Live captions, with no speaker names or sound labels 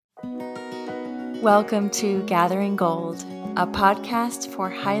Welcome to Gathering Gold, a podcast for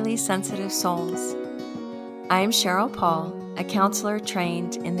highly sensitive souls. I'm Cheryl Paul, a counselor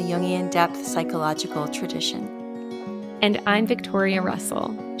trained in the Jungian depth psychological tradition. And I'm Victoria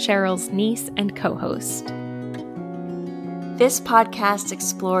Russell, Cheryl's niece and co-host. This podcast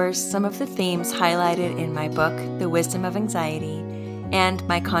explores some of the themes highlighted in my book, The Wisdom of Anxiety, and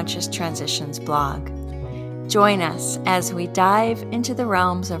my Conscious Transitions blog. Join us as we dive into the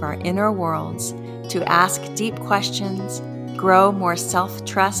realms of our inner worlds to ask deep questions, grow more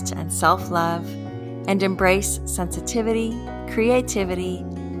self-trust and self-love, and embrace sensitivity, creativity,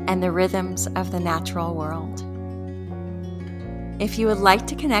 and the rhythms of the natural world. If you would like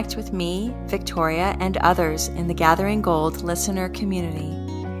to connect with me, Victoria, and others in the Gathering Gold listener community,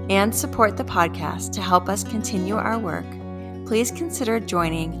 and support the podcast to help us continue our work, please consider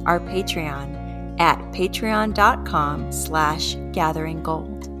joining our Patreon at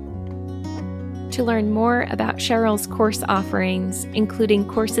patreon.com/gatheringgold. To learn more about Cheryl's course offerings, including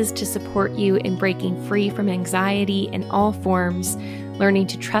courses to support you in breaking free from anxiety in all forms, learning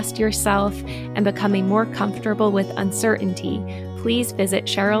to trust yourself, and becoming more comfortable with uncertainty, please visit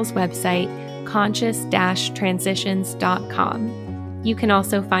Cheryl's website, conscious-transitions.com. You can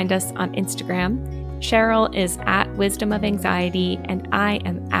also find us on Instagram. Cheryl is at Wisdom of Anxiety, and I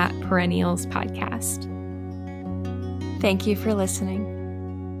am at Perennials Podcast. Thank you for listening.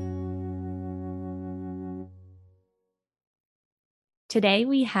 Today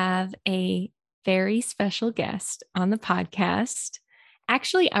we have a very special guest on the podcast.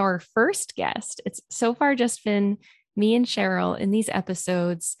 Actually, our first guest. It's so far just been me and Cheryl in these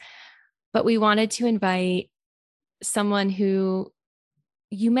episodes, but we wanted to invite someone who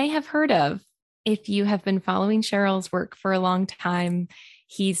you may have heard of if you have been following Cheryl's work for a long time.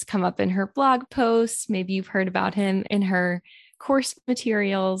 He's come up in her blog posts. Maybe you've heard about him in her course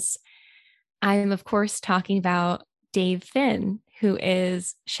materials. I'm, of course, talking about Dave Finn, who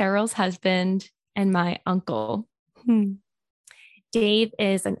is Cheryl's husband and my uncle. Dave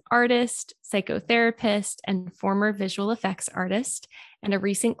is an artist, psychotherapist, and former visual effects artist, and a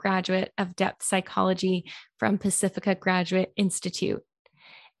recent graduate of depth psychology from Pacifica Graduate Institute.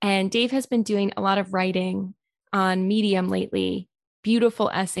 And Dave has been doing a lot of writing on Medium lately,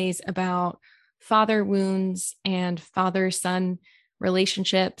 beautiful essays about father wounds and father-son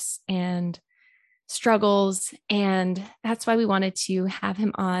relationships and struggles. And that's why we wanted to have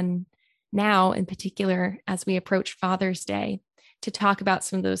him on now, in particular, as we approach Father's Day, to talk about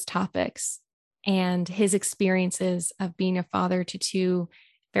some of those topics and his experiences of being a father to two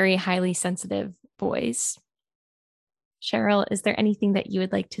very highly sensitive boys. Cheryl, is there anything that you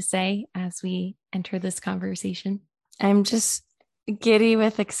would like to say as we enter this conversation? I'm just giddy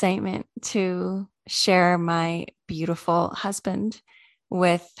with excitement to share my beautiful husband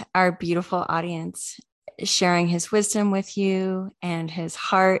with our beautiful audience, sharing his wisdom with you and his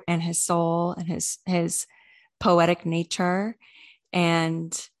heart and his soul and his poetic nature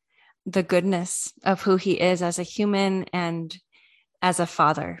and the goodness of who he is as a human and as a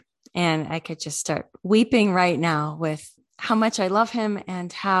father. And I could just start weeping right now with how much I love him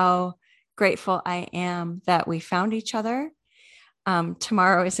and how grateful I am that we found each other.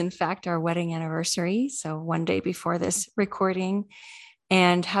 Tomorrow is, in fact, our wedding anniversary. So one day before this recording,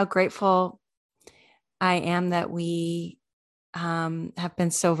 and how grateful I am that we have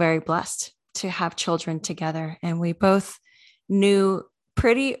been so very blessed to have children together. And we both knew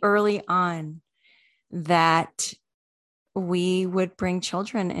pretty early on that we would bring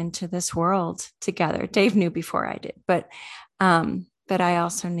children into this world together. Dave knew before I did, but I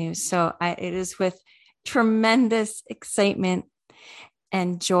also knew. So it is with tremendous excitement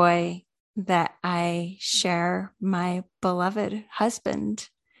and joy that I share my beloved husband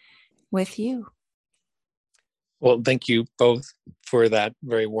with you. Well, thank you both for that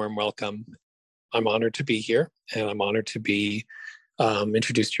very warm welcome. I'm honored to be here, and I'm honored to be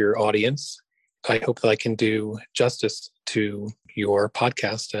introduced to your audience. I hope that I can do justice to your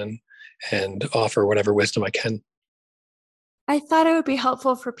podcast and offer whatever wisdom I can. I thought it would be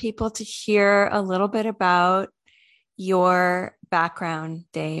helpful for people to hear a little bit about your background,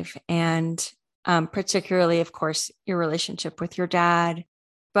 Dave, and particularly, of course, your relationship with your dad,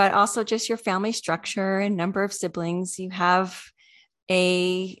 but also just your family structure and number of siblings. You have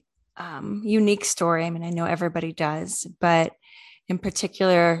a unique story. I mean, I know everybody does, but in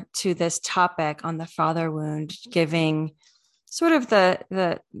particular to this topic on the father wound, giving sort of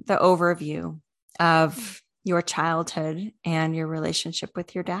the overview of your childhood and your relationship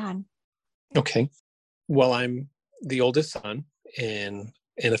with your dad. Okay. Well, I'm the oldest son in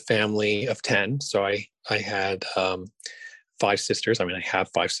a family of 10. So I had 5 sisters. I mean, I have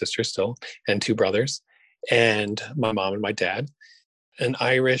 5 sisters still, and 2 brothers, and my mom and my dad. An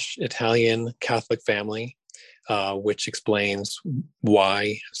Irish, Italian, Catholic family, which explains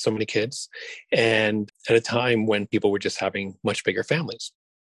why so many kids. And at a time when people were just having much bigger families.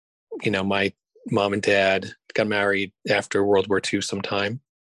 My mom and dad got married after World War II sometime.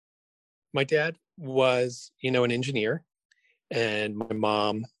 My dad was, an engineer, and my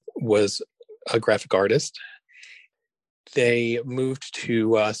mom was a graphic artist. They moved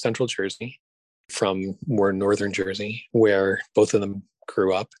to Central Jersey from more northern Jersey, where both of them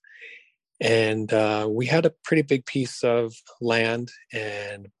grew up. And we had a pretty big piece of land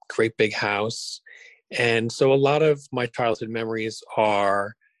and great big house. And so a lot of my childhood memories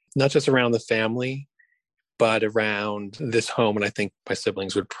are not just around the family, but around this home. And I think my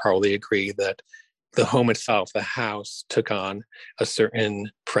siblings would probably agree that the home itself, the house, took on a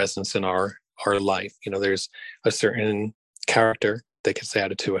certain presence in our life. There's a certain character that gets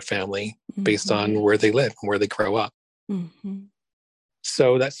added to a family based on where they live and where they grow up. Mm-hmm.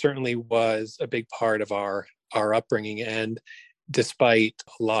 So that certainly was a big part of our upbringing. And despite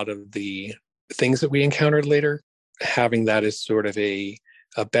a lot of the things that we encountered later, having that as sort of a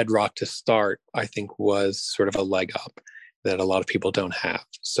bedrock to start, I think was sort of a leg up that a lot of people don't have.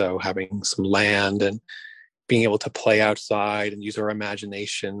 So having some land and being able to play outside and use our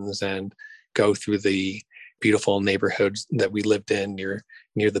imaginations and go through the beautiful neighborhoods that we lived in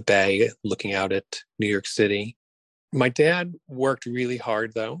near the bay, looking out at New York City. My dad worked really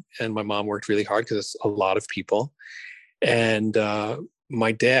hard, though, and my mom worked really hard because it's a lot of people. And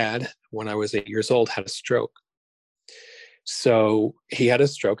my dad, when I was 8 years old, had a stroke. So he had a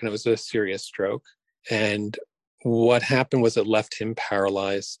stroke, and it was a serious stroke. And what happened was it left him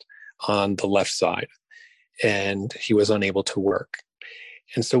paralyzed on the left side, and he was unable to work.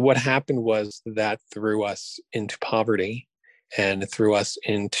 And so what happened was that threw us into poverty and threw us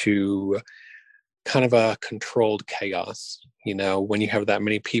into kind of a controlled chaos. When you have that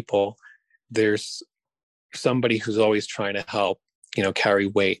many people, there's somebody who's always trying to help, carry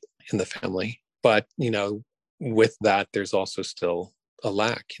weight in the family. But, with that, there's also still a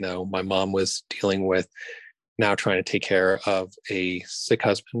lack. My mom was dealing with now trying to take care of a sick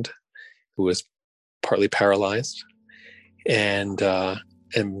husband who was partly paralyzed and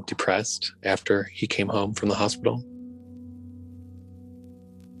depressed after he came home from the hospital.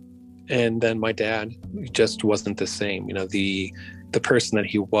 And then my dad just wasn't the same. The person that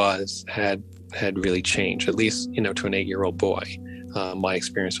he was had really changed, at least, to an 8-year-old boy. My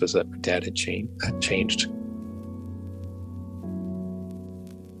experience was that my dad had changed.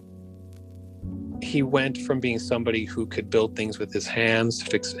 He went from being somebody who could build things with his hands,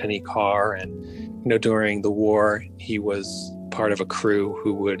 fix any car. And, during the war, he was part of a crew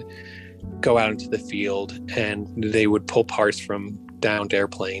who would go out into the field and they would pull parts from downed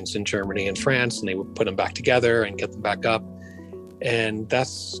airplanes in Germany and France, and they would put them back together and get them back up. And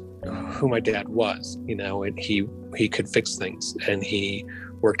that's who my dad was, and he could fix things, and he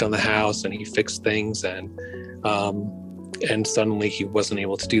worked on the house and he fixed things, and suddenly he wasn't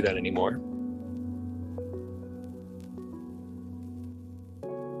able to do that anymore.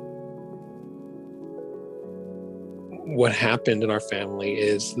 What happened in our family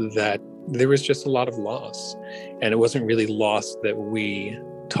is that there was just a lot of loss, and it wasn't really loss that we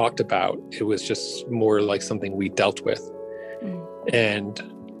talked about. It was just more like something we dealt with. And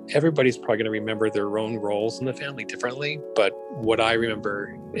everybody's probably going to remember their own roles in the family differently. But what I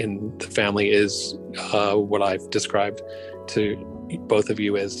remember in the family is what I've described to both of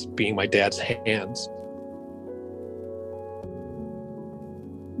you as being my dad's hands.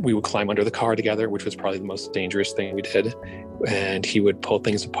 We would climb under the car together, which was probably the most dangerous thing we did. And he would pull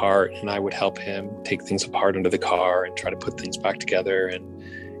things apart, and I would help him take things apart under the car and try to put things back together. And,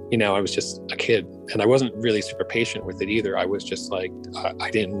 I was just a kid, and I wasn't really super patient with it either. I was just like, I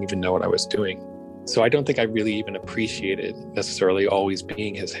didn't even know what I was doing. So I don't think I really even appreciated necessarily always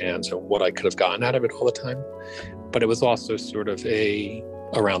being his hands and what I could have gotten out of it all the time. But it was also sort of a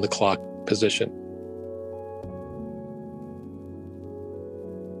around the clock position.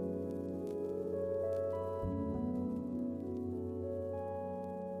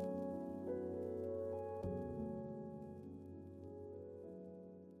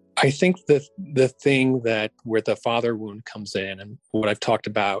 I think the thing that where the father wound comes in, and what I've talked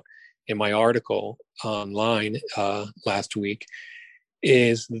about in my article online last week,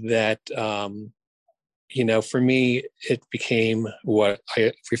 is that, for me, it became what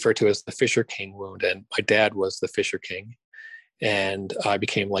I refer to as the Fisher King wound. And my dad was the Fisher King. And I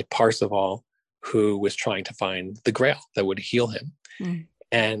became like Parsifal, who was trying to find the Grail that would heal him.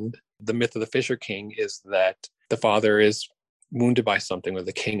 And the myth of the Fisher King is that the father is wounded by something, or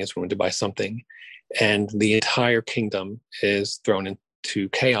the king is wounded by something, and the entire kingdom is thrown into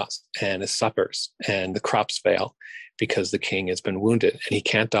chaos and it suffers, and the crops fail because the king has been wounded and he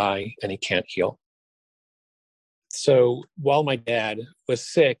can't die and he can't heal. So while my dad was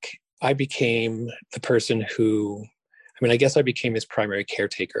sick, I became the person who, I guess I became his primary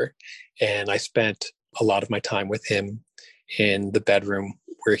caretaker. And I spent a lot of my time with him in the bedroom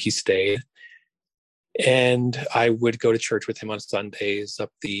where he stayed. And I would go to church with him on Sundays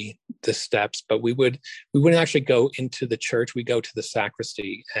up the steps, but we wouldn't actually go into the church. We go to the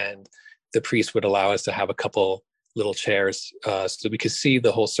sacristy, and the priest would allow us to have a couple little chairs so that we could see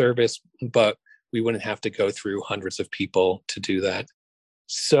the whole service, but we wouldn't have to go through hundreds of people to do that.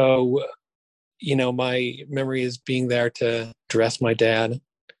 So, my memory is being there to dress my dad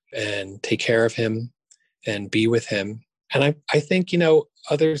and take care of him and be with him. And I think,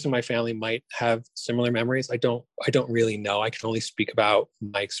 others in my family might have similar memories. I don't really know. I can only speak about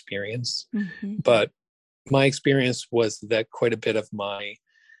my experience. Mm-hmm. But my experience was that quite a bit of my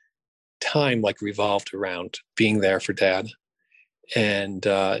time revolved around being there for dad, and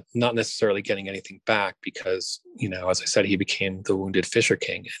not necessarily getting anything back because, as I said, he became the wounded Fisher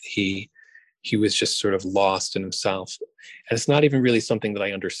King. And he was just sort of lost in himself. And it's not even really something that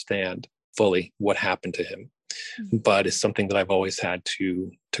I understand fully what happened to him, but it's something that I've always had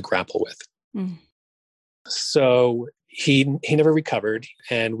to grapple with. Mm. So he never recovered,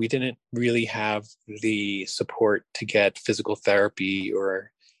 and we didn't really have the support to get physical therapy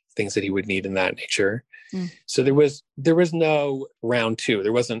or things that he would need in that nature. Mm. So there was no round two.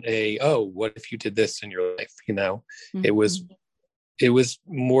 There wasn't what if you did this in your life? Mm-hmm. It was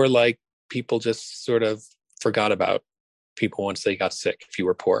more like people just sort of forgot about people once they got sick if you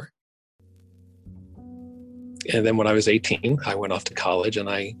were poor. And then when I was 18, I went off to college, and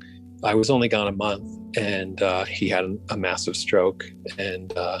I was only gone a month, and he had a massive stroke,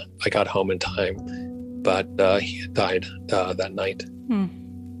 and I got home in time, but he had died that night. Hmm.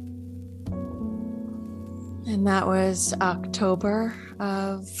 And that was October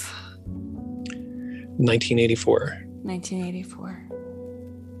of 1984. 1984.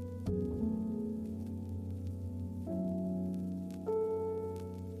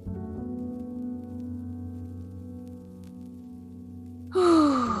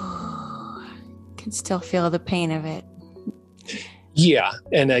 Can still feel the pain of it. Yeah,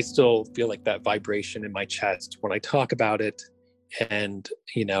 and I still feel like that vibration in my chest when I talk about it, and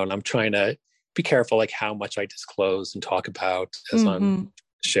and I'm trying to be careful how much I disclose and talk about as I'm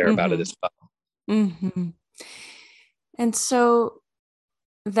share about it as well. Mm-hmm. And so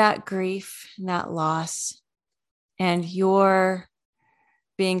that grief, that loss, and your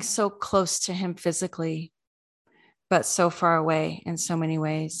being so close to him physically, but so far away in so many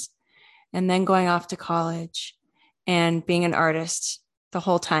ways, and then going off to college and being an artist the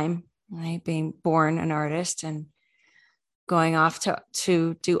whole time, right? Being born an artist and going off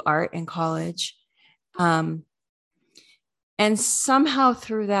to do art in college. And somehow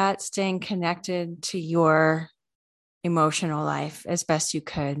through that, staying connected to your emotional life as best you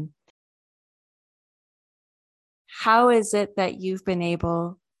could. How is it that you've been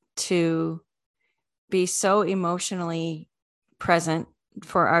able to be so emotionally present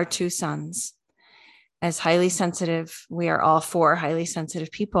for our two sons? As highly sensitive, we are all four highly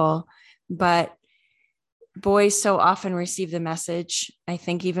sensitive people, but boys so often receive the message, I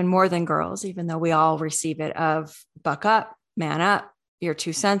think even more than girls, even though we all receive it, of buck up, man up, you're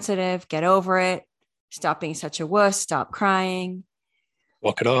too sensitive, get over it, stop being such a wuss, stop crying.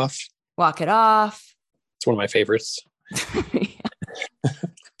 Walk it off. It's one of my favorites.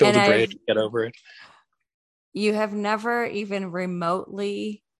 Build a bridge, get over it. You have never even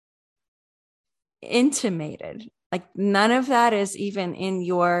remotely intimated, none of that is even in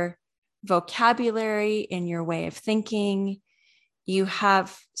your vocabulary, in your way of thinking. You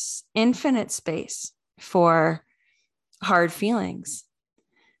have infinite space for hard feelings,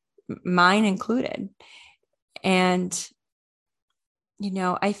 mine included. And,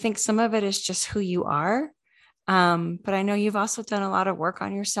 I think some of it is just who you are. But I know you've also done a lot of work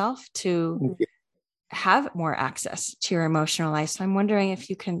on yourself to have more access to your emotional life. So I'm wondering if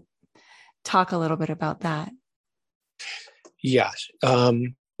you can talk a little bit about that. Yeah.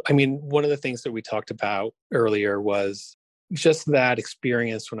 One of the things that we talked about earlier was just that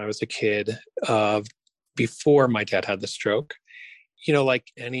experience when I was a kid before my dad had the stroke.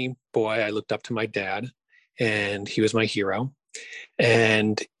 Like any boy, I looked up to my dad, and he was my hero.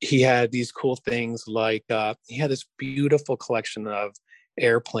 And he had these cool things he had this beautiful collection of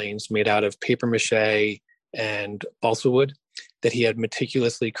airplanes made out of paper mache and balsa wood that he had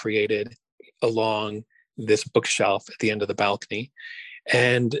meticulously created along this bookshelf at the end of the balcony.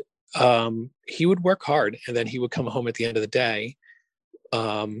 And he would work hard, and then he would come home at the end of the day.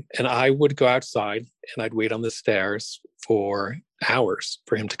 And I would go outside and I'd wait on the stairs for hours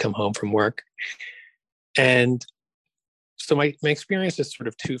for him to come home from work. And so my experience is sort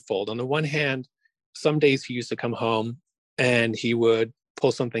of twofold. On the one hand, some days he used to come home and he would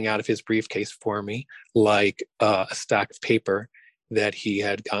pull something out of his briefcase for me, like a stack of paper that he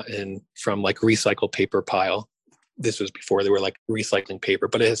had gotten from like recycled paper pile. This was before they were like recycling paper,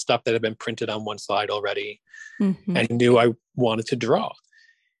 but it has stuff that had been printed on one side already. Mm-hmm. And he knew I wanted to draw.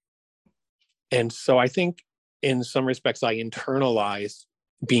 And so I think in some respects, I internalized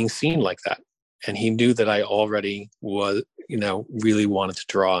being seen like that. And he knew that I already was, really wanted to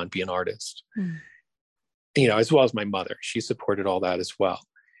draw and be an artist. Mm. As well as my mother. She supported all that as well.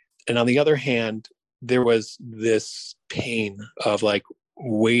 And on the other hand, there was this pain of like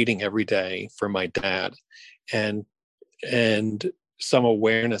waiting every day for my dad, and some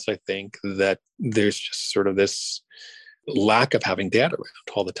awareness, I think, that there's just sort of this lack of having dad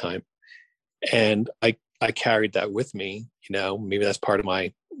around all the time. And I carried that with me, maybe that's part of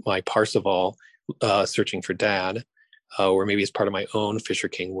my Parsifal searching for dad, or maybe it's part of my own Fisher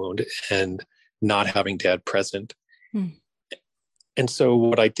King wound and not having dad present. And so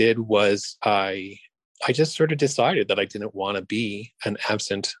what I did was I just sort of decided that I didn't want to be an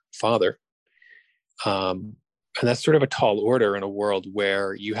absent father. And that's sort of a tall order in a world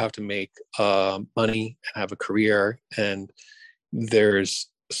where you have to make money and have a career. And there's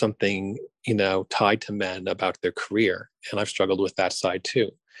something, tied to men about their career. And I've struggled with that side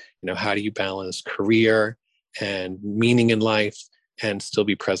too. How do you balance career and meaning in life and still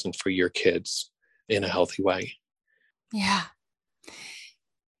be present for your kids in a healthy way? Yeah.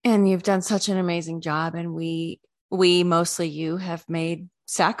 And you've done such an amazing job. And we mostly you have made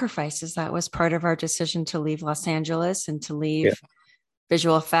sacrifices. That was part of our decision to leave Los Angeles and to leave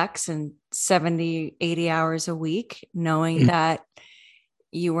visual effects and 70, 80 hours a week, knowing that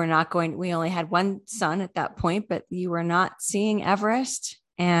you were not going, we only had one son at that point, but you were not seeing Everest.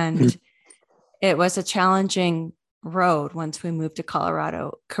 And it was a challenging road once we moved to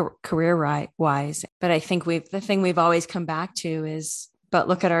Colorado career wise. But I think the thing we've always come back to is, but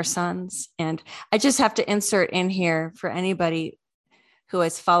look at our sons. And I just have to insert in here for anybody who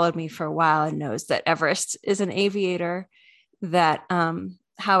has followed me for a while and knows that Everest is an aviator, that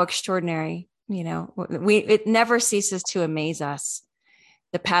how extraordinary, it never ceases to amaze us,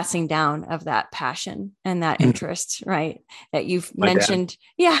 the passing down of that passion and that interest, right? That you've mentioned.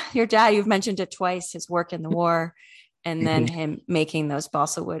 Yeah, your dad, you've mentioned it twice, his work in the war, and then him making those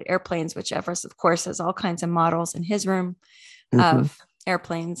balsa wood airplanes, which Everest, of course, has all kinds of models in his room of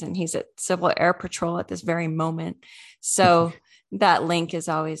airplanes. And he's at Civil Air Patrol at this very moment. So that link is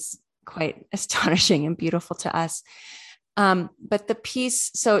always quite astonishing and beautiful to us. But the piece,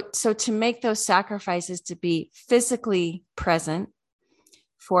 so to make those sacrifices, to be physically present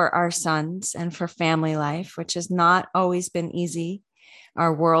for our sons and for family life, which has not always been easy.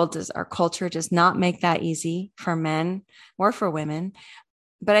 Our culture does not make that easy for men or for women.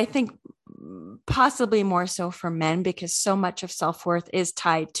 But I think possibly more so for men, because so much of self-worth is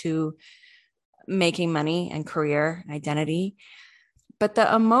tied to making money and career and identity. But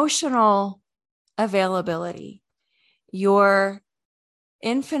the emotional availability, your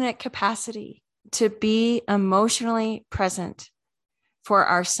infinite capacity to be emotionally present for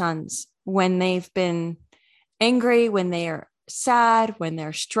our sons when they've been angry, when they are sad, when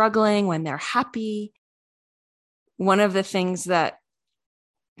they're struggling, when they're happy. One of the things that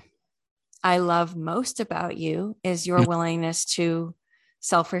I love most about you is your willingness to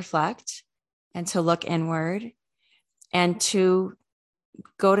self-reflect and to look inward and to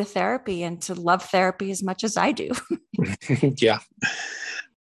go to therapy and to love therapy as much as I do. Yeah.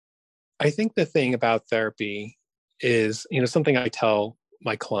 I think the thing about therapy is, something I tell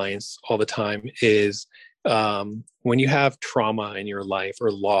my clients all the time is when you have trauma in your life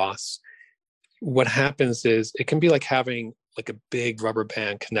or loss, what happens is it can be like having like a big rubber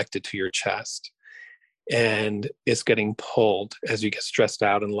band connected to your chest, and it's getting pulled as you get stressed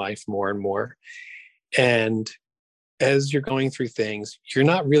out in life more and more. And as you're going through things, you're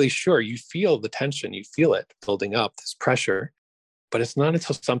not really sure. You feel the tension, you feel it building up, this pressure, but it's not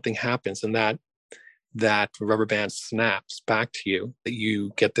until something happens and that rubber band snaps back to you that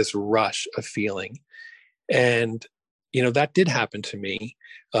you get this rush of feeling. And, that did happen to me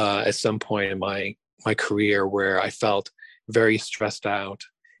at some point in my career, where I felt very stressed out.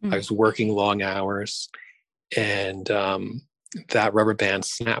 I was working long hours, and that rubber band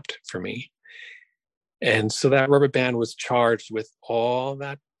snapped for me. And so that rubber band was charged with all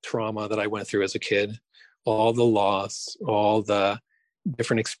that trauma that I went through as a kid, all the loss, all the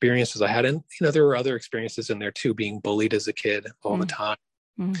different experiences I had. And, there were other experiences in there too, being bullied as a kid all the time,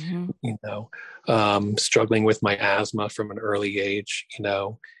 struggling with my asthma from an early age,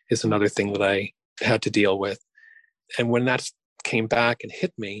 is another thing that I had to deal with. And when that came back and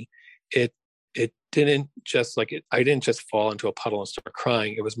hit me, it didn't just I didn't just fall into a puddle and start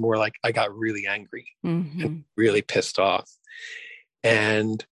crying. It was more like I got really angry and really pissed off.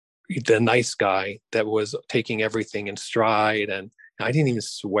 And the nice guy that was taking everything in stride, and I didn't even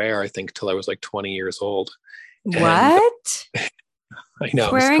swear, I think, till I was like 20 years old. What? And, I know.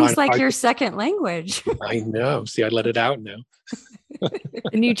 Swearing's like your second language. I know. See, I let it out now.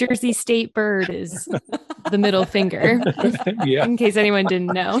 The New Jersey state bird is the middle finger. Yeah. In case anyone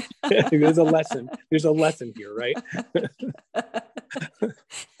didn't know. There's a lesson. There's a lesson here, right?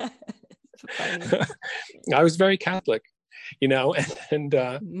 I was very Catholic, and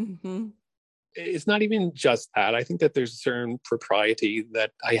it's not even just that. I think that there's a certain propriety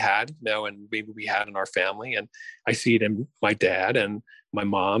that I had, and maybe we had in our family, and I see it in my dad and my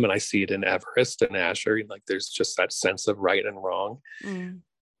mom, and I see it in Everest and Asher. There's just that sense of right and wrong.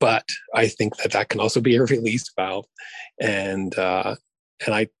 But I think that can also be a release valve, and I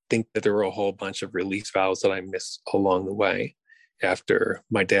think that there were a whole bunch of release valves that I missed along the way after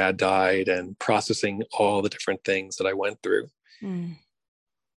my dad died, and processing all the different things that I went through.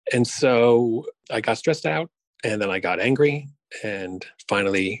 And so I got stressed out, and then I got angry, and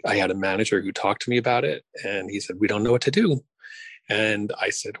finally I had a manager who talked to me about it, and he said, "We don't know what to do." And I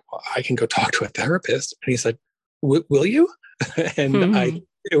said, "Well, I can go talk to a therapist." And he said, "Will you?" And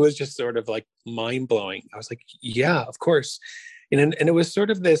it was just sort of like mind blowing. I was like, "Yeah, of course." And it was sort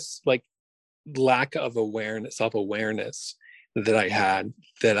of this like lack of awareness, self-awareness that I had,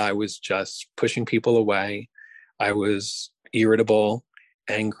 that I was just pushing people away. I was irritable,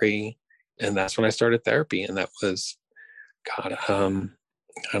 angry. And that's when I started therapy. And that was, God, I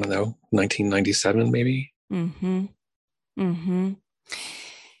don't know, 1997, maybe. I'm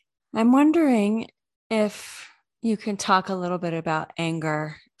wondering if you can talk a little bit about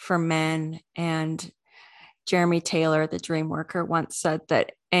anger for men. And Jeremy Taylor, the dream worker, once said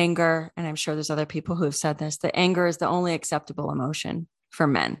that anger, and I'm sure there's other people who have said this, that anger is the only acceptable emotion for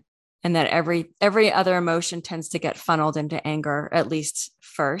men. And that every other emotion tends to get funneled into anger, at least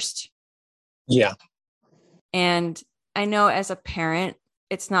first. Yeah. And I know as a parent,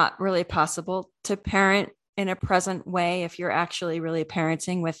 it's not really possible to parent in a present way if you're actually really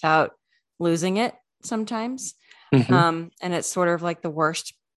parenting without losing it sometimes. And it's sort of like the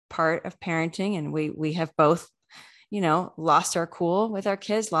worst part of parenting. And we have both, lost our cool with our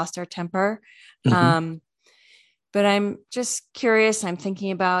kids, lost our temper. But I'm just curious. I'm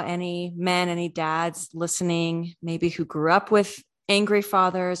thinking about any men, any dads listening, maybe who grew up with angry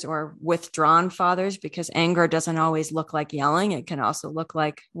fathers or withdrawn fathers, because anger doesn't always look like yelling. It can also look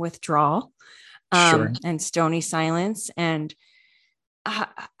like withdrawal and stony silence. And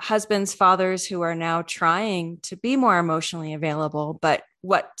husbands, fathers who are now trying to be more emotionally available, but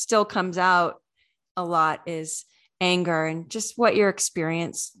what still comes out a lot is anger, and just what your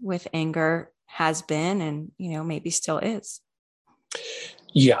experience with anger has been and, maybe still is.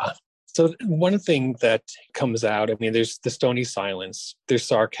 Yeah. So one thing that comes out, there's the stony silence, there's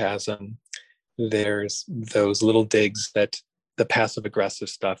sarcasm, there's those little digs, that the passive aggressive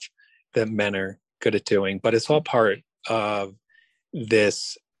stuff that men are good at doing, but it's all part of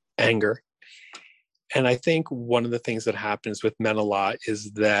this anger. And I think one of the things that happens with men a lot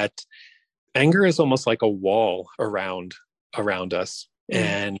is that anger is almost like a wall around us.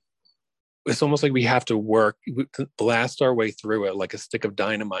 And it's almost like we have to blast our way through it like a stick of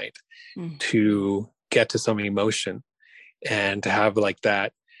dynamite to get to some emotion and to have like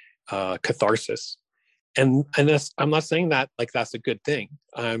that catharsis. And I'm not saying that like that's a good thing.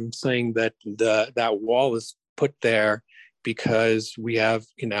 I'm saying that that wall is put there because we have,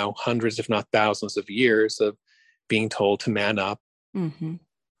 hundreds, if not thousands of years of being told to man up.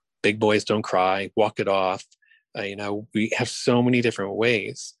 Big boys don't cry, walk it off. We have so many different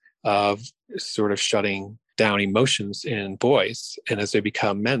ways of sort of shutting down emotions in boys. And as they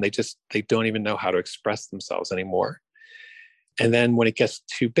become men, they don't even know how to express themselves anymore. And then when it gets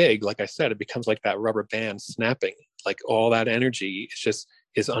too big, like I said, it becomes like that rubber band snapping, like all that energy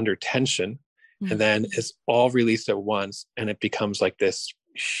is under tension. And then it's all released at once, and it becomes like this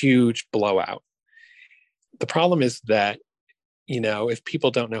huge blowout. The problem is that, if people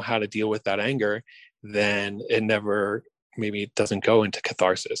don't know how to deal with that anger, then maybe it doesn't go into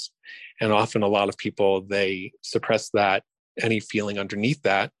catharsis. And often a lot of people, they suppress any feeling underneath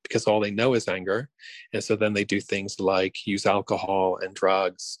that, because all they know is anger. And so then they do things like use alcohol and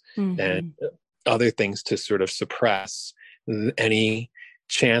drugs and other things to sort of suppress any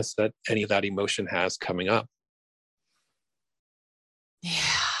chance that any of that emotion has coming up. Yeah.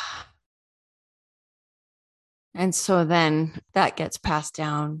 And so then that gets passed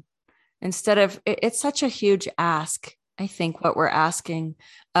down. Instead of, it's such a huge ask. I think what we're asking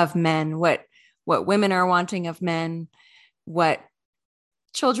of men, what women are wanting of men, what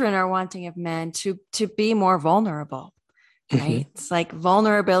children are wanting of men, to be more vulnerable, right? It's like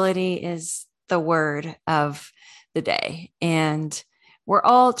vulnerability is the word of the day. And we're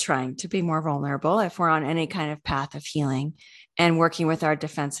all trying to be more vulnerable if we're on any kind of path of healing and working with our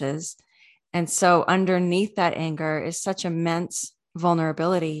defenses. And so underneath that anger is such immense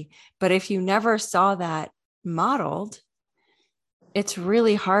vulnerability. But if you never saw that modeled, it's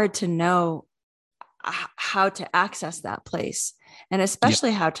really hard to know how to access that place, and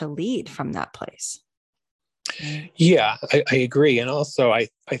especially how to lead from that place. Yeah, I agree. And also, I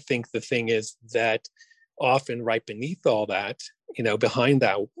think the thing is that often right beneath all that, behind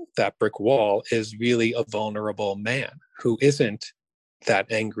that brick wall is really a vulnerable man who isn't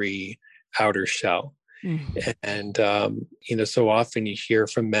that angry outer shell. Mm-hmm. And, so often you hear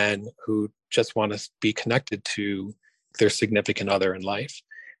from men who just want to be connected to their significant other in life,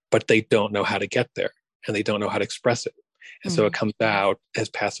 but they don't know how to get there and they don't know how to express it. And so it comes out as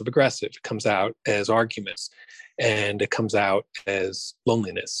passive aggressive, it comes out as arguments, and it comes out as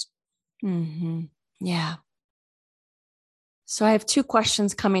loneliness. Mm-hmm. Yeah. So I have two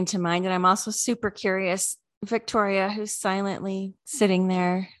questions coming to mind, and I'm also super curious, Victoria, who's silently sitting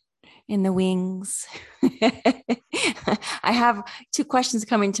there in the wings. I have two questions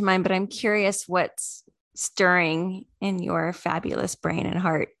coming to mind, but I'm curious what's stirring in your fabulous brain and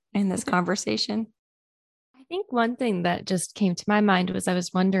heart in this conversation. I think one thing that just came to my mind was I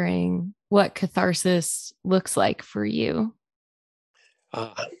was wondering what catharsis looks like for you.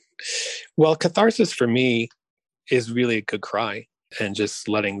 Well, catharsis for me is really a good cry and just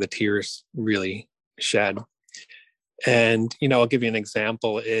letting the tears really shed. And, I'll give you an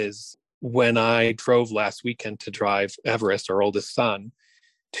example is when I drove last weekend to drive Everest, our oldest son,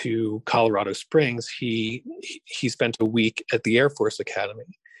 to Colorado Springs, he spent a week at the Air Force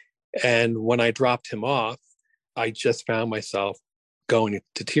Academy. And when I dropped him off, I just found myself going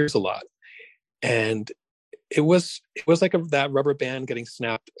to tears a lot. And it was like that rubber band getting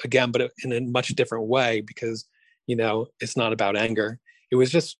snapped again, but in a much different way, because, it's not about anger. It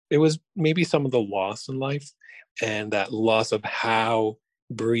was maybe some of the loss in life and that loss of how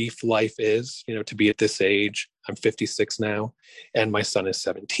brief life is, to be at this age. I'm 56 now and my son is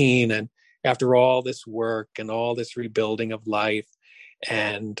 17. And after all this work and all this rebuilding of life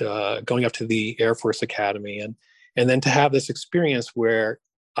and going up to the Air Force Academy and then to have this experience where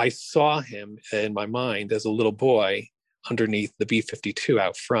I saw him in my mind as a little boy underneath the B-52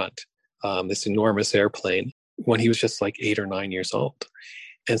 out front, this enormous airplane, when he was just like 8 or 9 years old.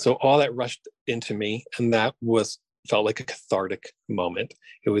 And so all that rushed into me, and that felt like a cathartic moment.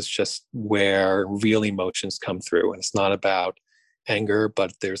 It was just where real emotions come through. And it's not about anger,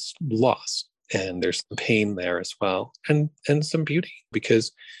 but there's loss and there's some pain there as well. And some beauty,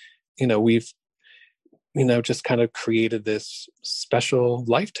 because, we've, just kind of created this special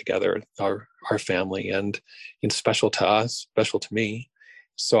life together, our family, and special to us, special to me.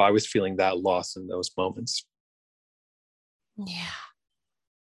 So I was feeling that loss in those moments. Yeah.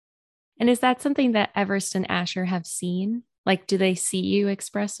 And is that something that Everest and Asher have seen? Like, do they see you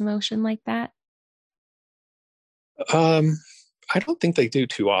express emotion like that? I don't think they do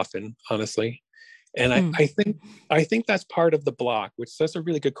too often, honestly. And I think that's part of the block, which that's a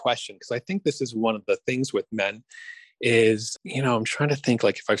really good question, because I think this is one of the things with men is, I'm trying to think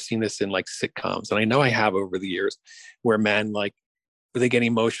like if I've seen this in like sitcoms, and I know I have over the years, where men they get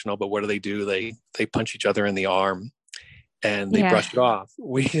emotional, but what do? They punch each other in the arm and they brush it off.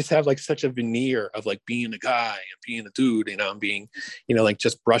 We just have like such a veneer of like being a guy and being a dude, and being, like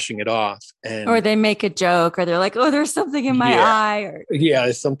just brushing it off. Or they make a joke, or they're like, "Oh, there's something in my eye." Or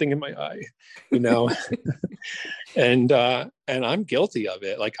there's something in my eye, and I'm guilty of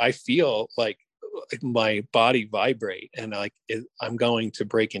it. Like I feel like my body vibrate, and I'm going to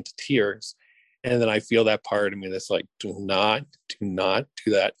break into tears, and then I feel that part of me that's like, do not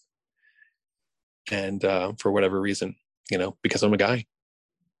do that. And for whatever reason, because I'm a guy.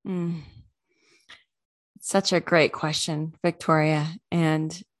 Such a great question, Victoria.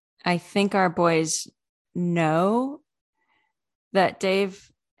 And I think our boys know that Dave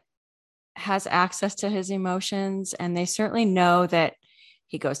has access to his emotions, and they certainly know that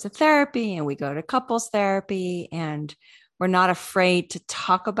he goes to therapy and we go to couples therapy, and we're not afraid to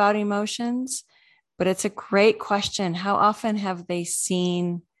talk about emotions. But it's a great question. How often have they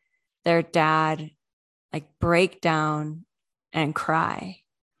seen their dad like break down and cry.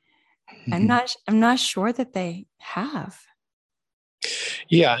 Mm-hmm. I'm not sure that they have.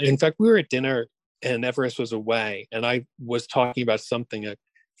 Yeah. In fact, we were at dinner and Everest was away, and I was talking about something a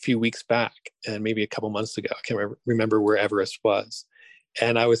few weeks back and maybe a couple months ago. I can't remember where Everest was.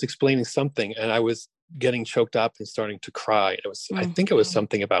 And I was explaining something and I was getting choked up and starting to cry. I think it was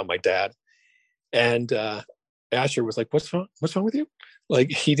something about my dad. And Asher was like, what's wrong? What's wrong with you?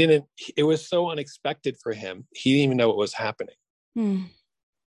 Like it was so unexpected for him. He didn't even know what was happening. Yeah.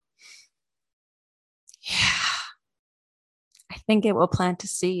 I think it will plant a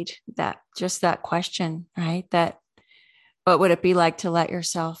seed, that question, right? That what would it be like to let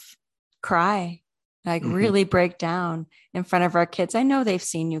yourself cry, like really break down in front of our kids? I know they've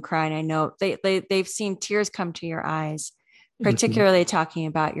seen you cry, and I know they've seen tears come to your eyes, particularly talking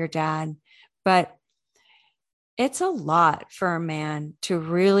about your dad. But it's a lot for a man to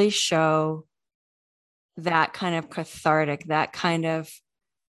really show that kind of cathartic, that kind of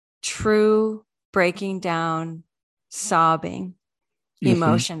true breaking down, sobbing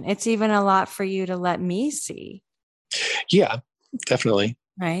emotion. It's even a lot for you to let me see. Yeah, definitely.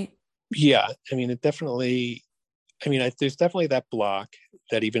 Right. Yeah. I mean, there's definitely that block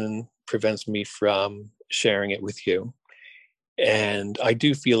that even prevents me from sharing it with you. And I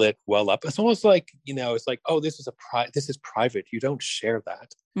do feel it well up. It's almost like, it's like, oh, this is private. You don't share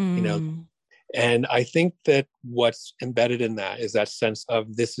that, And I think that what's embedded in that is that sense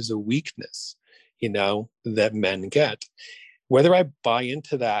of this is a weakness, that men get. Whether I buy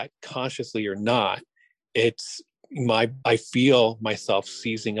into that consciously or not, I feel myself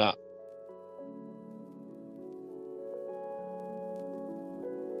seizing up.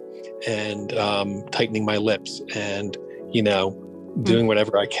 And tightening my lips and, doing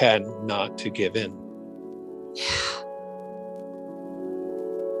whatever I can not to give in. Yeah.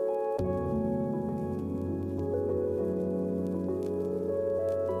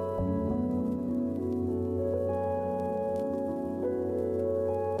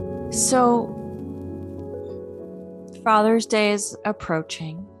 So Father's Day is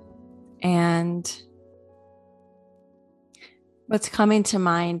approaching, and what's coming to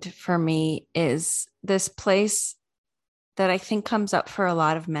mind for me is this place that I think comes up for a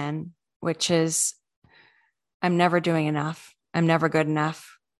lot of men, which is, I'm never doing enough. I'm never good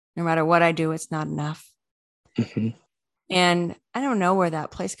enough. No matter what I do, it's not enough. And I don't know where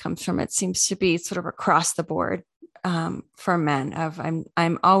that place comes from. It seems to be sort of across the board for men of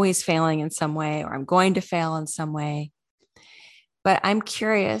I'm always failing in some way, or I'm going to fail in some way. But I'm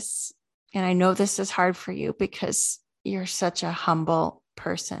curious, and I know this is hard for you because you're such a humble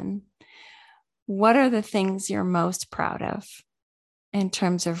person. What are the things you're most proud of in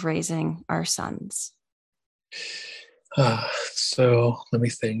terms of raising our sons? So let me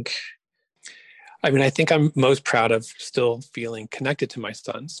think. I mean, I think I'm most proud of still feeling connected to my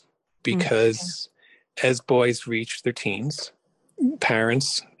sons, because as boys reach their teens,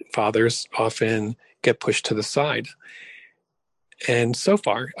 parents, fathers often get pushed to the side. And so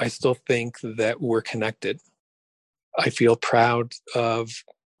far, I still think that we're connected. I feel proud of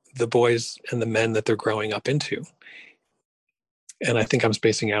the boys and the men that they're growing up into. And I think I'm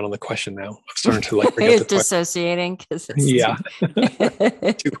spacing out on the question now. I'm starting to forget the dissociating because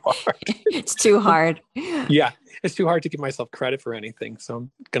it's too hard. It's too hard. Yeah, it's too hard to give myself credit for anything. So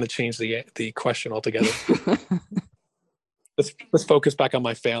I'm going to change the question altogether. Let's focus back on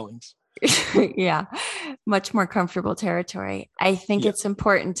my failings. Yeah, much more comfortable territory. I think it's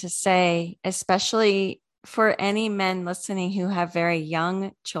important to say, especially for any men listening who have very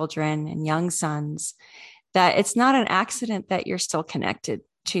young children and young sons, that it's not an accident that you're still connected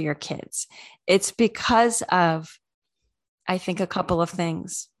to your kids. It's because of, I think, a couple of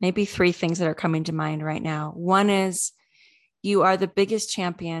things, maybe three things that are coming to mind right now. One is you are the biggest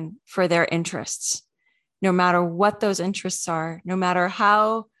champion for their interests, no matter what those interests are, no matter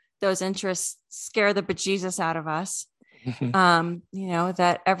how those interests scare the bejesus out of us.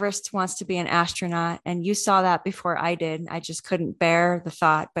 That Everest wants to be an astronaut, and you saw that before I did. I just couldn't bear the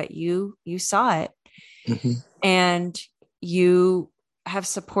thought, but you saw it. And you have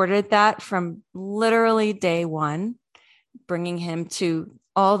supported that from literally day one, bringing him to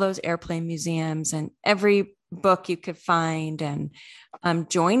all those airplane museums and every book you could find, and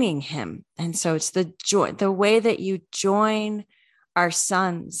joining him. And so it's the way that you join our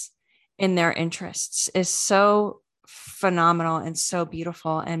sons in their interests is so phenomenal and so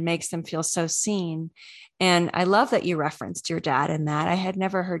beautiful and makes them feel so seen. And I love that you referenced your dad in that. I had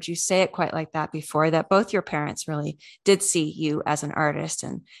never heard you say it quite like that before, that both your parents really did see you as an artist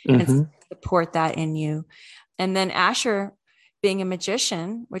and support that in you. And then Asher, being a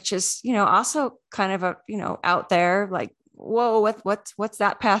magician, which is, also kind of a, out there, like, whoa, what's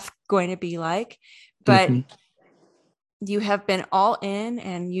that path going to be like? But you have been all in,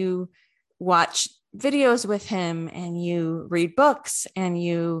 and you watch videos with him, and you read books, and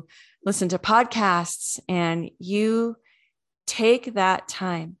you listen to podcasts, and you take that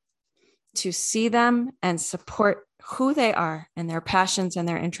time to see them and support who they are and their passions and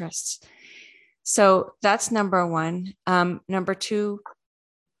their interests. So that's number one. Number two,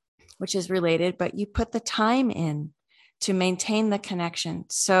 which is related, but you put the time in to maintain the connection.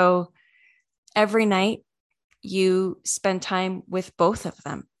 So every night you spend time with both of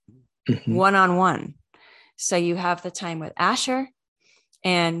them, one-on-one. So you have the time with Asher,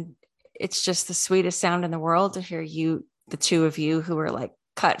 and it's just the sweetest sound in the world to hear you, the two of you who are like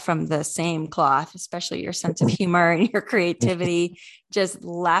cut from the same cloth, especially your sense of humor and your creativity, just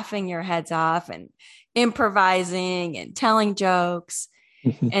laughing your heads off and improvising and telling jokes.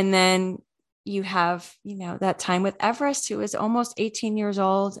 And then you have, that time with Everest, who is almost 18 years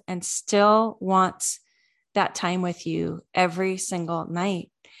old and still wants that time with you every single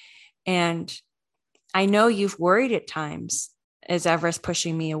night. And I know you've worried at times, is Everest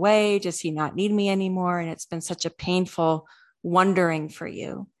pushing me away? Does he not need me anymore? And it's been such a painful wondering for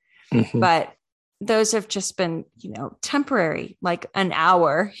you. But those have just been, temporary, like an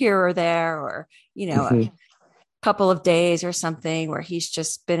hour here or there, or, a couple of days or something where he's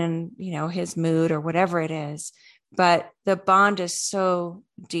just been in, his mood or whatever it is. But the bond is so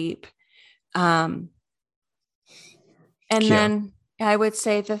deep. And then I would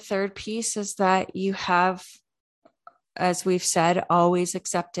say the third piece is that you have, as we've said, always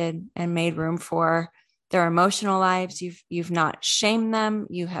accepted and made room for their emotional lives. You've not shamed them.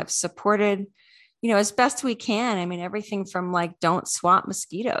 You have supported, as best we can. I mean, everything from like, don't swat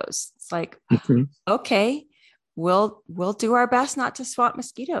mosquitoes. It's like, okay, we'll do our best not to swat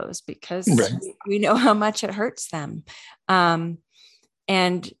mosquitoes, because we know how much it hurts them. And,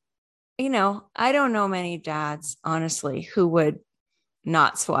 I don't know many dads, honestly, who would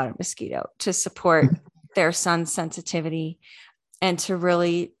not swat a mosquito to support their son's sensitivity and to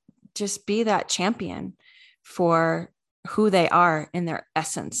really just be that champion for who they are in their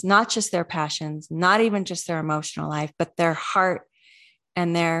essence, not just their passions, not even just their emotional life, but their heart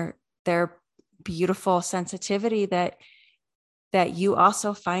and their beautiful sensitivity that you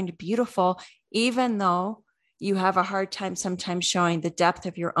also find beautiful, even though you have a hard time sometimes showing the depth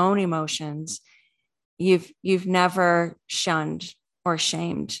of your own emotions. You've never shunned or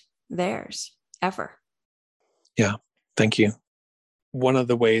shamed theirs ever. Yeah. Thank you. One of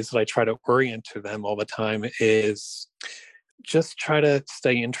the ways that I try to orient to them all the time is just try to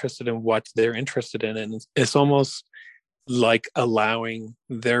stay interested in what they're interested in. And it's almost like allowing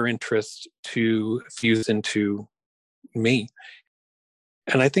their interest to fuse into me.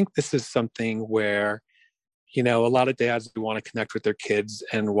 And I think this is something where, a lot of dads want to connect with their kids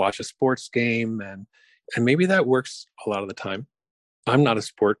and watch a sports game. And maybe that works a lot of the time. I'm not a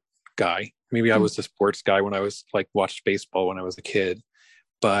sport guy. Maybe I was a sports guy when I was like watched baseball when I was a kid,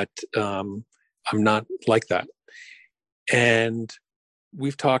 but I'm not like that. And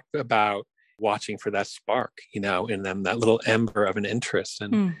we've talked about watching for that spark, in them, that little ember of an interest.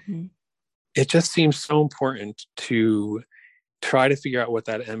 And it just seems so important to try to figure out what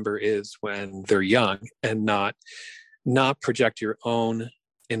that ember is when they're young, and not project your own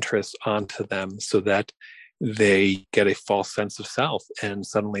interests onto them so that they get a false sense of self and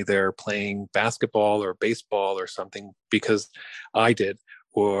suddenly they're playing basketball or baseball or something because I did,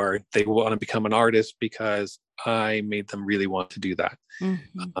 or they want to become an artist because I made them really want to do that.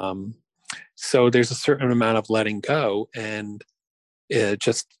 So there's a certain amount of letting go, and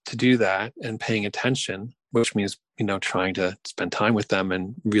just to do that and paying attention, which means, trying to spend time with them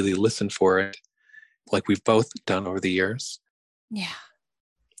and really listen for it, like we've both done over the years. Yeah.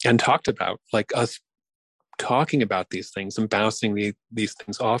 And talked about, like us talking about these things and bouncing these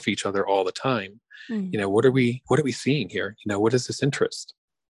things off each other all the time. What are we seeing here? What is this interest?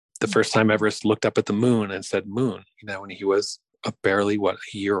 The first time Everest looked up at the moon and said moon, when he was barely a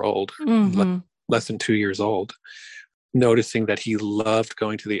year old, less than 2 years old, noticing that he loved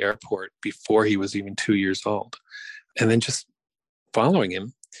going to the airport before he was even 2 years old, and then just following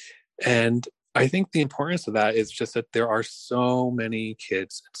him. And I think the importance of that is just that there are so many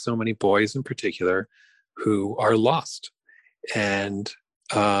kids, so many boys in particular, who are lost, and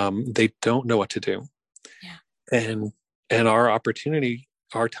they don't know what to do. Yeah. And our opportunity,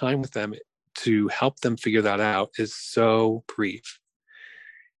 our time with them to help them figure that out is so brief.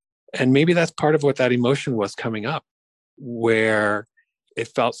 And maybe that's part of what that emotion was coming up, where it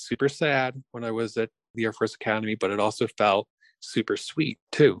felt super sad when I was at the Air Force Academy, but it also felt super sweet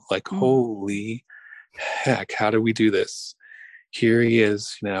too. Like, holy heck, how do we do this? Here he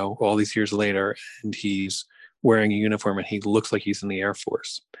is, all these years later, and he's wearing a uniform and he looks like he's in the Air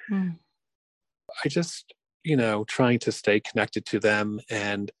Force. I just, trying to stay connected to them,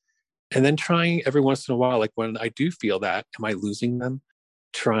 and then trying every once in a while, like when I do feel that, am I losing them?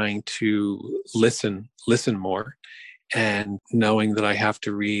 Trying to listen more, and knowing that I have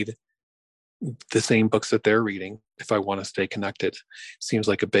to read the same books that they're reading if I want to stay connected. Seems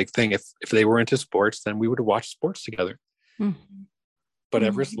like a big thing. If they were into sports, then we would have watched sports together. But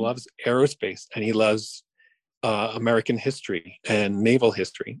Everest loves aerospace, and he loves American history and naval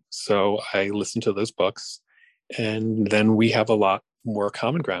history. So I listen to those books, and then we have a lot more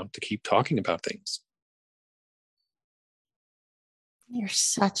common ground to keep talking about things. You're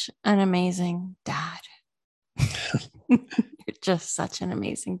such an amazing dad. You're just such an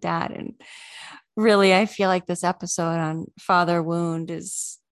amazing dad. And really, I feel like this episode on father wound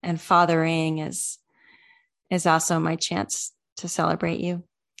and fathering is also my chance to celebrate you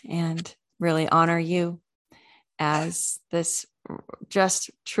and really honor you as this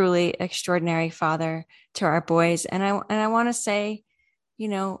just truly extraordinary father to our boys. And I want to say,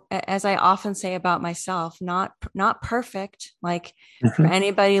 as I often say about myself, not perfect. Like for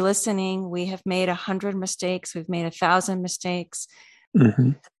anybody listening, we have made 100 mistakes. We've made 1,000 mistakes.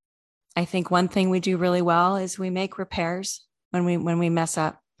 I think one thing we do really well is we make repairs when we mess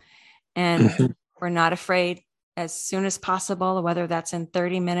up, and we're not afraid as soon as possible, whether that's in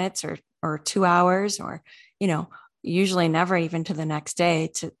 30 minutes or 2 hours, or, usually never even to the next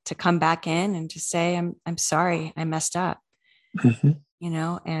day, to come back in and to say, I'm sorry, I messed up.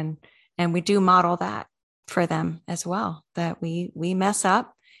 And we do model that for them as well, that we mess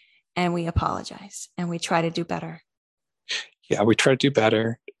up and we apologize and we try to do better. Yeah, we try to do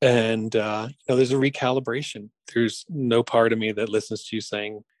better. And, there's a recalibration. There's no part of me that listens to you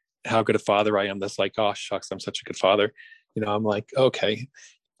saying how good a father I am that's like, oh, shucks, I'm such a good father. I'm like, okay,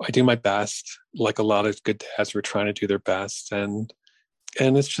 I do my best. Like a lot of good dads were trying to do their best. And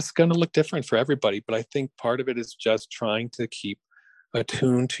it's just going to look different for everybody. But I think part of it is just trying to keep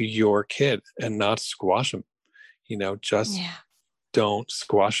attuned to your kid and not squash them. Don't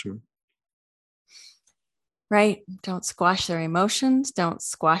squash them. Right. Don't squash their emotions. Don't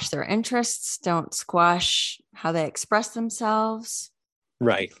squash their interests. Don't squash how they express themselves.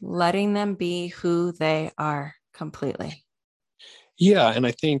 Right. Letting them be who they are completely. Yeah. And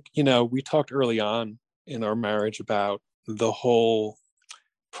I think, we talked early on in our marriage about the whole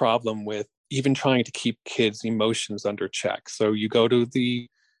problem with even trying to keep kids' emotions under check. So you go to the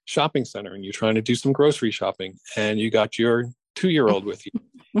shopping center and you're trying to do some grocery shopping, and you got your 2-year-old with you.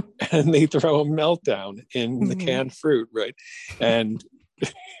 And they throw a meltdown in the canned fruit, right? And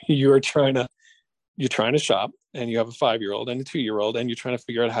you're trying to shop, and you have a 5-year-old and a 2-year-old, and you're trying to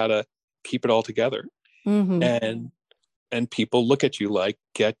figure out how to keep it all together. And people look at you like,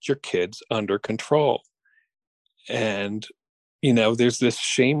 get your kids under control. And there's this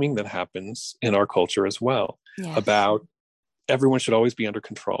shaming that happens in our culture as well, about everyone should always be under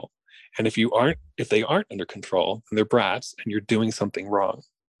control. And if they aren't under control, and they're brats, and you're doing something wrong.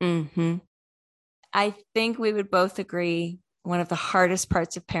 I think we would both agree one of the hardest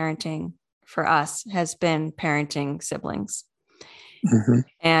parts of parenting for us has been parenting siblings.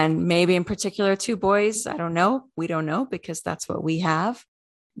 And maybe in particular 2 boys. I don't know. We don't know, because that's what we have.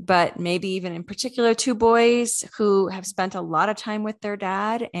 But maybe even in particular 2 boys who have spent a lot of time with their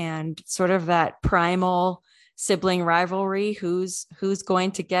dad, and sort of that primal sibling rivalry, who's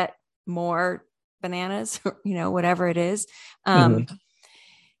going to get more bananas, whatever it is.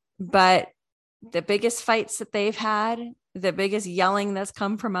 But the biggest fights that they've had, the biggest yelling that's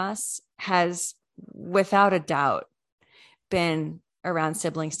come from us, has without a doubt been around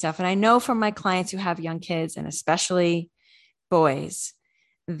sibling stuff. And I know from my clients who have young kids, and especially boys,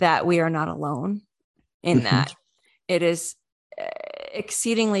 that we are not alone in that. It is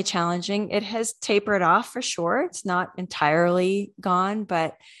exceedingly challenging. It has tapered off for sure. It's not entirely gone,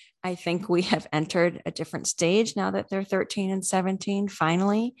 but I think we have entered a different stage now that they're 13 and 17,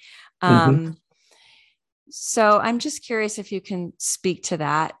 finally. So I'm just curious if you can speak to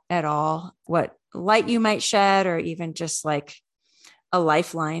that at all, what light you might shed, or even just like a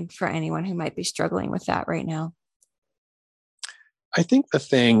lifeline for anyone who might be struggling with that right now. I think the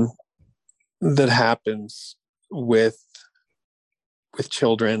thing that happens with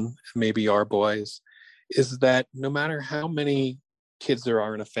children, maybe our boys, is that no matter how many kids there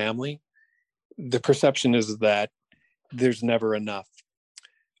are in a family, the perception is that there's never enough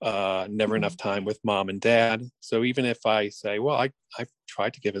time with mom and dad. So even if I say, well, I've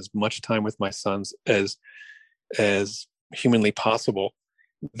tried to give as much time with my sons as humanly possible,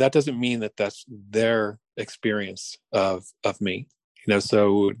 that doesn't mean that that's their experience of me.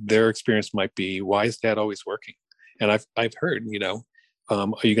 So their experience might be, why is dad always working? And I've heard,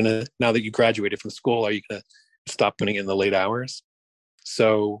 are you gonna, now that you graduated from school, are you gonna stop putting in the late hours?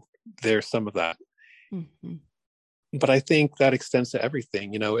 So there's some of that. Mm-hmm. But I think that extends to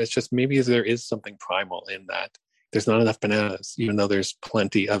everything. It's just, maybe there is something primal in that. There's not enough bananas, even though there's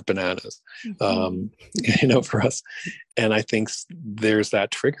plenty of bananas, for us. And I think there's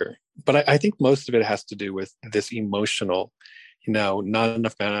that trigger. But I think most of it has to do with this emotional, not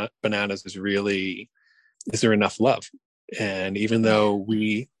enough bananas is there enough love? And even though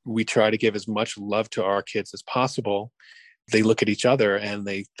we try to give as much love to our kids as possible, they look at each other and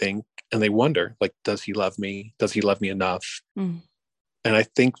they think, and they wonder, like, does he love me? Does he love me enough? And I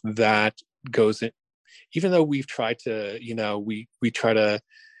think that goes in, even though we've tried to, we try to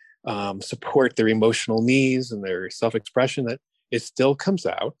support their emotional needs and their self-expression, that it still comes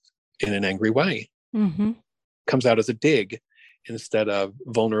out in an angry way. Mm-hmm. Comes out as a dig instead of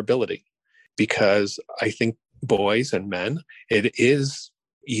vulnerability. Because I think boys and men, it is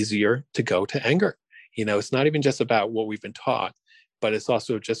easier to go to anger. It's not even just about what we've been taught, but it's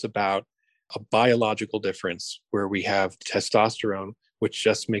also just about a biological difference where we have testosterone, which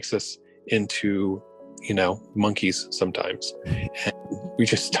just makes us into, monkeys sometimes. And we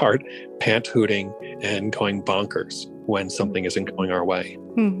just start pant hooting and going bonkers when something isn't going our way.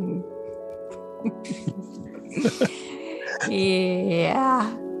 Mm-hmm.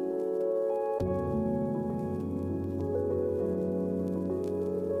 Yeah.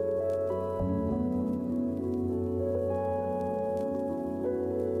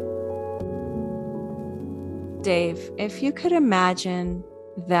 Dave, if you could imagine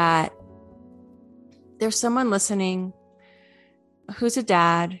that there's someone listening who's a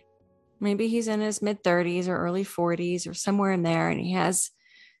dad, maybe he's in his mid 30s or early 40s or somewhere in there, and he has,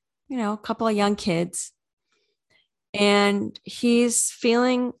 a couple of young kids, and he's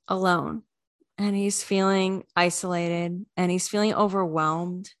feeling alone, and he's feeling isolated, and he's feeling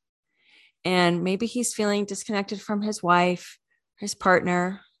overwhelmed, and maybe he's feeling disconnected from his wife, his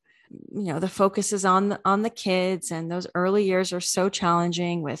partner. The focus is on the kids, and those early years are so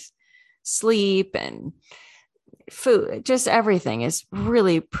challenging with sleep and food. Just everything is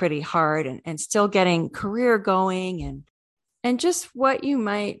really pretty hard, and still getting career going, and just what you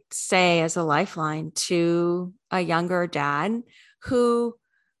might say as a lifeline to a younger dad who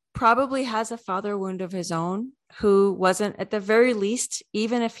probably has a father wound of his own, who wasn't, at the very least,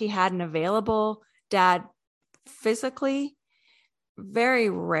 even if he had an available dad physically, very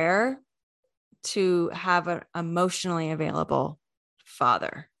rare to have an emotionally available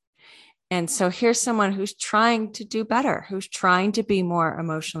father. And so here's someone who's trying to do better, who's trying to be more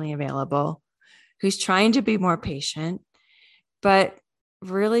emotionally available, who's trying to be more patient, but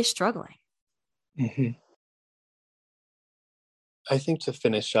really struggling. Mm-hmm. I think to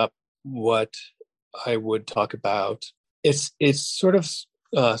finish up, what I would talk about, it's sort of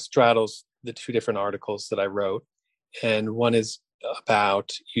straddles the two different articles that I wrote. And one is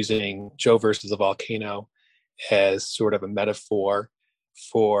about using Joe versus the volcano as sort of a metaphor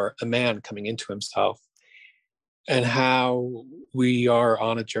for a man coming into himself, and how we are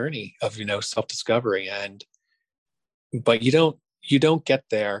on a journey of, self-discovery. But you don't get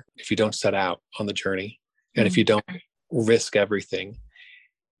there if you don't set out on the journey, and if you don't risk everything.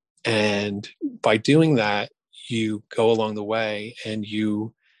 And by doing that, you go along the way, and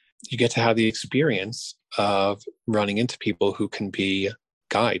you get to have the experience of running into people who can be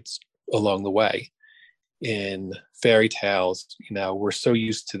guides along the way. In fairy tales, we're so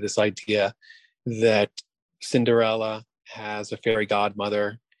used to this idea that Cinderella has a fairy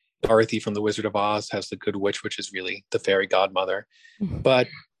godmother. Dorothy from The Wizard of Oz has the Good Witch, which is really the fairy godmother. Mm-hmm. But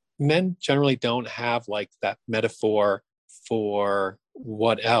men generally don't have like that metaphor for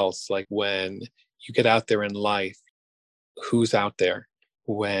what else. Like, when you get out there in life, who's out there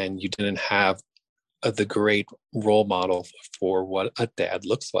when you didn't have the great role model for what a dad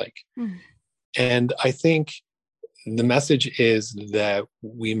looks like? Mm. And I think the message is that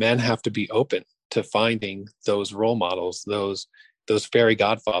we men have to be open to finding those role models, those fairy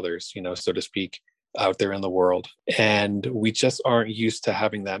godfathers, so to speak, out there in the world. And we just aren't used to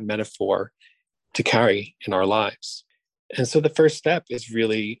having that metaphor to carry in our lives. And so the first step is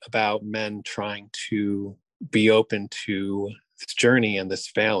really about men trying to be open to this journey and this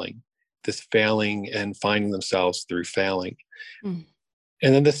failing and finding themselves through failing. Mm.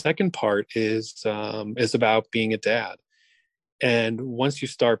 And then the second part is about being a dad. And once you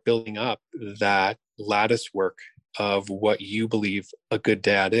start building up that lattice work of what you believe a good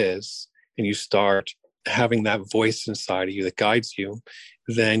dad is, and you start having that voice inside of you that guides you,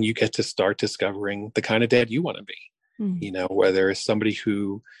 then you get to start discovering the kind of dad you want to be. Whether it's somebody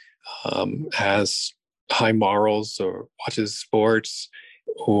who has high morals or watches sports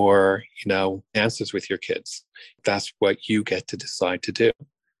or, dances with your kids. That's what you get to decide to do.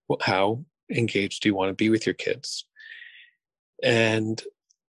 How engaged do you want to be with your kids? And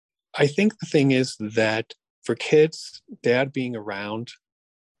I think the thing is that for kids, dad being around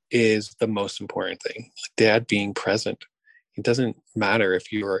is the most important thing. Dad being present. It doesn't matter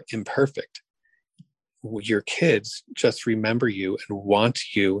if you're imperfect. Your kids just remember you and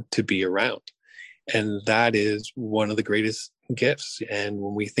want you to be around. And that is one of the greatest gifts. And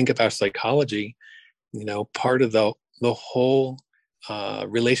when we think about psychology, part of the whole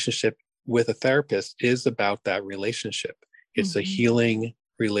relationship with a therapist is about that relationship. It's a healing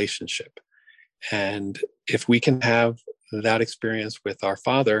relationship. And if we can have that experience with our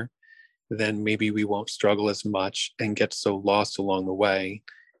father, then maybe we won't struggle as much and get so lost along the way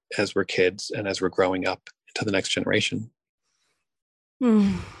as we're kids and as we're growing up into the next generation.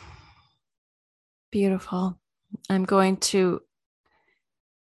 Beautiful. I'm going to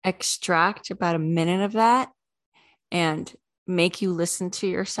extract about a minute of that and make you listen to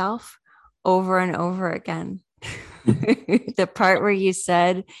yourself over and over again. The part where you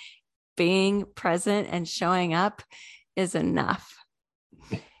said being present and showing up is enough,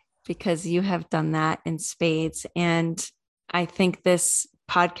 because you have done that in spades. And I think this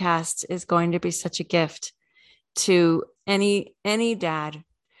podcast is going to be such a gift to any dad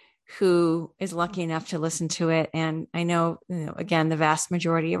who is lucky enough to listen to it. And I know, again, the vast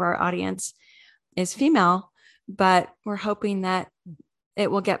majority of our audience is female, but we're hoping that it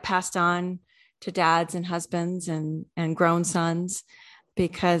will get passed on to dads and husbands and grown sons,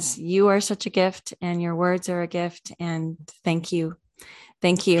 because you are such a gift and your words are a gift. And thank you.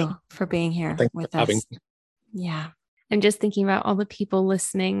 Thank you for being here with us. Yeah. I'm just thinking about all the people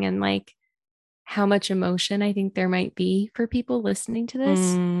listening and like how much emotion I think there might be for people listening to this.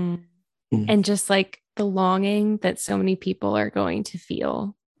 And just like the longing that so many people are going to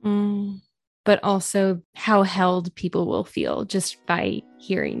feel, but also how held people will feel just by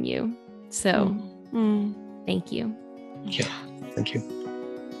hearing you. So thank you. Yeah, thank you.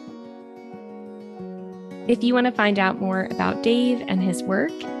 If you want to find out more about Dave and his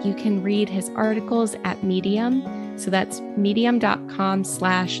work, you can read his articles at Medium. So that's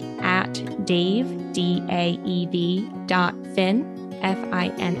medium.com/@Dave, DAEV.Finn,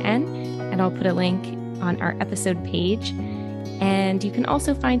 FINN. And I'll put a link on our episode page. And you can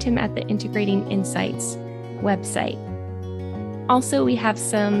also find him at the Integrating Insights website. Also, we have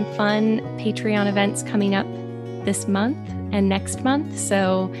some fun Patreon events coming up this month and next month.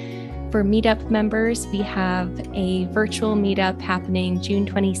 So for Meetup members, we have a virtual meetup happening June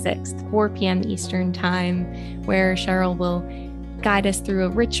 26th, 4 p.m. Eastern Time, where Cheryl will guide us through a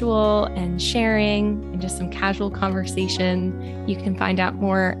ritual and sharing and just some casual conversation. You can find out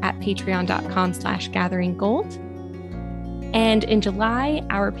more at patreon.com/gatheringgold. And in July,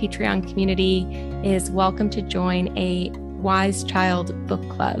 our Patreon community is welcome to join a Wise Child book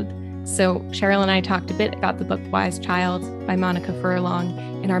club. So Cheryl and I talked a bit about the book Wise Child by Monica Furlong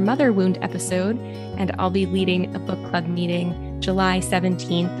in our Mother Wound episode, and I'll be leading a book club meeting July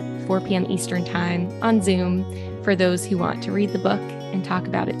 17th, 4 p.m. Eastern Time on Zoom for those who want to read the book and talk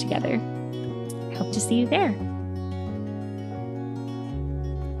about it together. Hope to see you there.